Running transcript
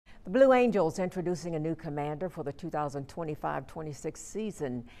The Blue Angels introducing a new commander for the 2025-26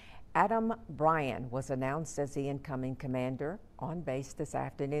 season. Adam Bryan was announced as the incoming commander on base this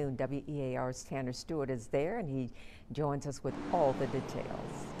afternoon. WEAR's Tanner Stewart is there, and he joins us with all the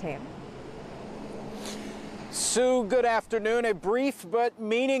details. Tanner. Sue, good afternoon. A brief but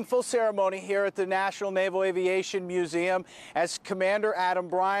meaningful ceremony here at the National Naval Aviation Museum as Commander Adam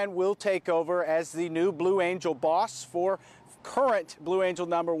Bryan will take over as the new Blue Angel boss for current Blue Angel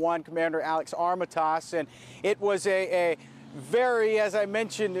 #1 Commander Alex Armatas. And it was a very, as I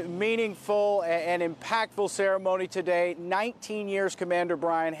mentioned, meaningful and impactful ceremony today. 19 years Commander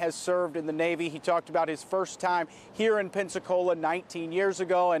Bryan has served in the Navy. He talked about his first time here in Pensacola 19 years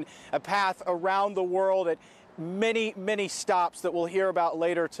ago and a path around the world at many stops that we'll hear about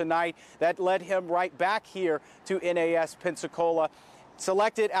later tonight that led him right back here to NAS Pensacola.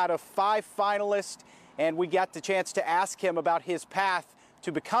 Selected out of 5 finalists, and we got the chance to ask him about his path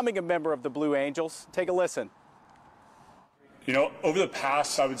to becoming a member of the Blue Angels. Take a listen. You know, over the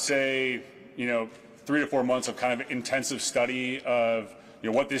past, I would say, 3 to 4 months of kind of intensive study of,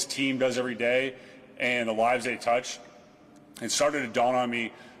 what this team does every day and the lives they touch, it started to dawn on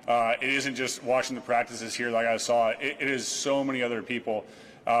me, it isn't just watching the practices here like I saw. It is so many other people.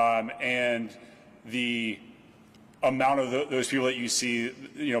 And the amount of those people that you see,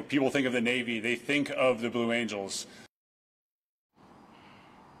 people think of the Navy, they think of the Blue Angels.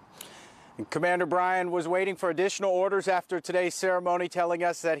 Commander Bryan was waiting for additional orders after today's ceremony, telling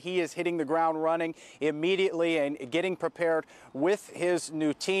us that he is hitting the ground running immediately and getting prepared with his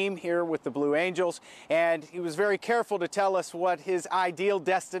new team here with the Blue Angels. And he was very careful to tell us what his ideal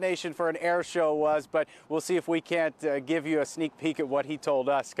destination for an air show was, but we'll see if we can't give you a sneak peek at what he told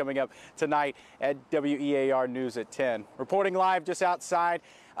us coming up tonight at WEAR News at 10. Reporting live just outside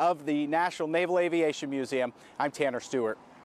of the National Naval Aviation Museum, I'm Tanner Stewart.